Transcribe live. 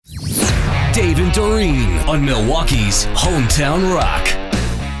Dave and Doreen on Milwaukee's Hometown Rock.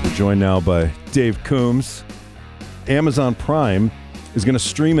 We're joined now by Dave Coombs. Amazon Prime is going to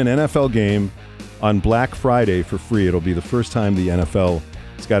stream an NFL game on Black Friday for free. It'll be the first time the NFL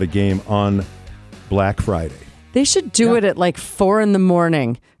has got a game on Black Friday. They should do it at like 4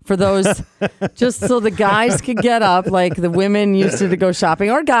 a.m. for those, just so the guys could get up, like the women used to go shopping,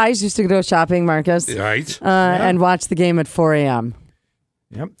 or guys used to go shopping, Marcus, Right. and watch the game at 4 a.m.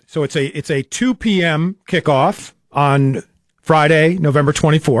 Yep. So it's a 2 p.m. kickoff on Friday, November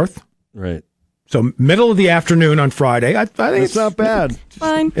 24th. Right. So middle of the afternoon on Friday. I think It's not bad.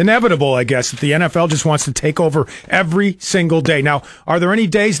 Fine. inevitable, I guess, that the NFL just wants to take over every single day. Now, are there any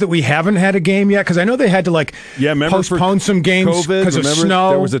days that we haven't had a game yet? Because I know they had to postpone some games because of snow.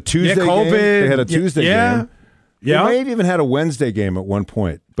 There was a Tuesday COVID. game. They had a Tuesday game. Yeah. They may have even had a Wednesday game at one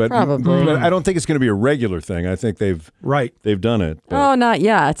point. But Probably. But I don't think it's going to be a regular thing. I think they've done it. But, Oh, not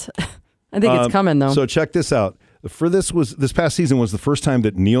yet. I think it's coming, though. So check this out. This past season was the first time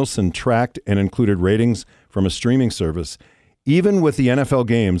that Nielsen tracked and included ratings from a streaming service. Even with the NFL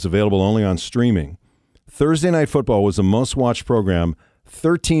games available only on streaming, Thursday Night Football was the most watched program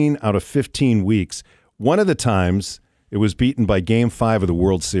 13 out of 15 weeks. One of the times it was beaten by Game 5 of the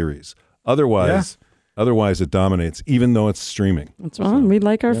World Series. Otherwise it dominates, even though it's streaming. That's wrong. We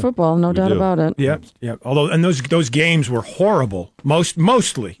like our football, no doubt do. about it. Yeah. Although, and those games were horrible.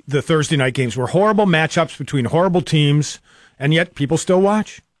 Mostly the Thursday night games were horrible matchups between horrible teams, and yet people still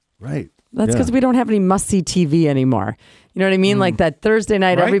watch. Right. That's because we don't have any must-see TV anymore. You know what I mean? Like that Thursday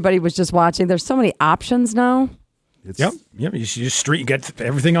night, Right. everybody was just watching. There's so many options now. Yep. You just get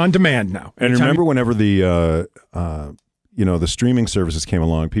everything on demand now. And remember whenever the the streaming services came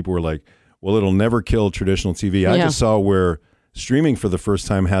along, people were like, well, it'll never kill traditional TV. I just saw where streaming for the first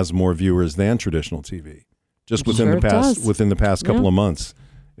time has more viewers than traditional TV. Just within the past couple of months,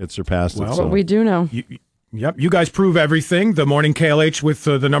 it surpassed it. That's what we do now. You guys prove everything. The morning KLH with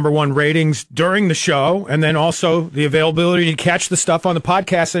the number one ratings during the show, and then also the availability to catch the stuff on the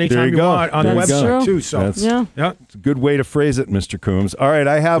podcast anytime you want on the website too. So it's a good way to phrase it, Mr. Coombs. All right,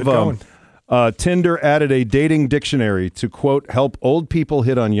 I have Tinder added a dating dictionary to quote help old people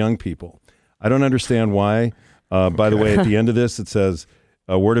hit on young people. I don't understand why. By the way, at the end of this, it says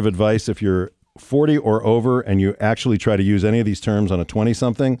a word of advice: if you're 40 or over and you actually try to use any of these terms on a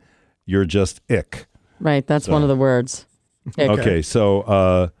 20-something, you're just ick. Right, that's one of the words. Okay,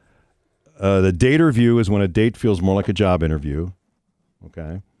 so the dater view is when a date feels more like a job interview.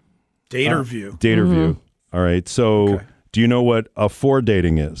 Okay. Dater view. Dater view. All right, so do you know what a for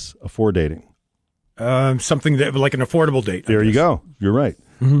dating is? A for dating. Something that like an affordable date. There you go. You're right.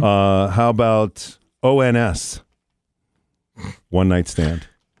 How about ONS? One night stand.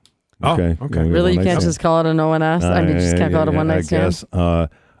 Okay. Okay. Really, you can't just call it an ONS? I mean, you just can't call it a one-night stand?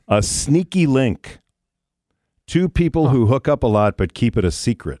 A sneaky link. Two people who hook up a lot but keep it a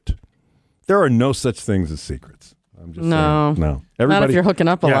secret. There are no such things as secrets. I'm just saying. No. Not if you're hooking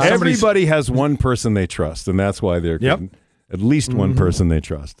up a lot. Everybody has one person they trust, and that's why they're at least one person they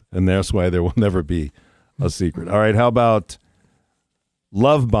trust, and that's why there will never be a secret. All right, how about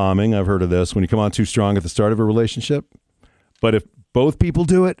love bombing? I've heard of this. When you come on too strong at the start of a relationship, but if both people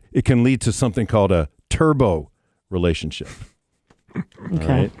do it, it can lead to something called a turbo relationship.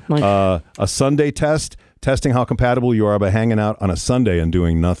 Okay. All right. A Sunday test, testing how compatible you are by hanging out on a Sunday and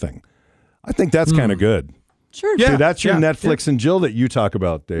doing nothing. I think that's kind of good. Sure. See, that's your Netflix and Jill that you talk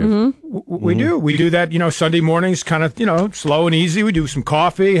about, Dave. We do. We do that, Sunday mornings, kind of, slow and easy. We do some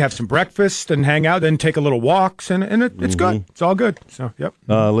coffee, have some breakfast, and hang out, then take a little walks, and it's good. It's all good. So, yep.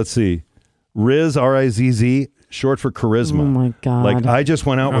 Let's see. Riz, R-I-Z-Z, short for charisma. Oh, my God. Like, I just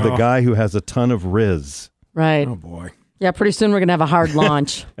went out with a guy who has a ton of Riz. Right. Oh, boy. Yeah, pretty soon we're going to have a hard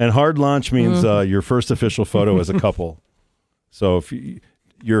launch. And hard launch means your first official photo as a couple. So if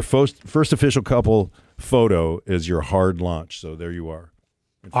your first official couple photo is your hard launch. So there you are.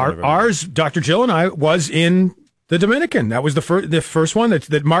 Ours, Dr. Jill and I, was in the Dominican. That was the first one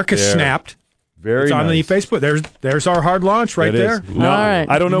that Marcus snapped. Very it's on nice. the Facebook. There's our hard launch right there. No, all right.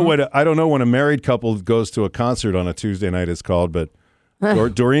 I don't know when a married couple goes to a concert on a Tuesday night is called, but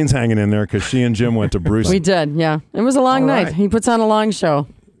Doreen's hanging in there because she and Jim went to Bruce. We did, yeah. It was a long night. Right. He puts on a long show.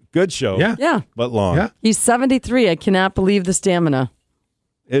 Good show. Yeah. But long. Yeah. He's 73. I cannot believe the stamina.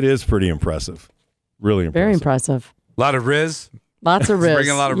 It is pretty impressive. Really impressive. Very impressive. A lot of Riz. Lots of Riz.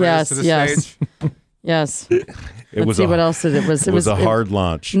 Bringing a lot of Riz to the stage. Yes. Let's see what else it was. It was a hard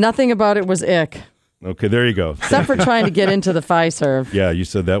launch. Nothing about it was ick. Okay, there you go. Except for trying to get into the Fiserv. Yeah, you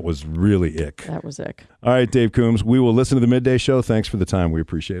said that was really ick. That was ick. All right, Dave Coombs, we will listen to the Midday Show. Thanks for the time. We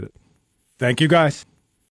appreciate it. Thank you, guys.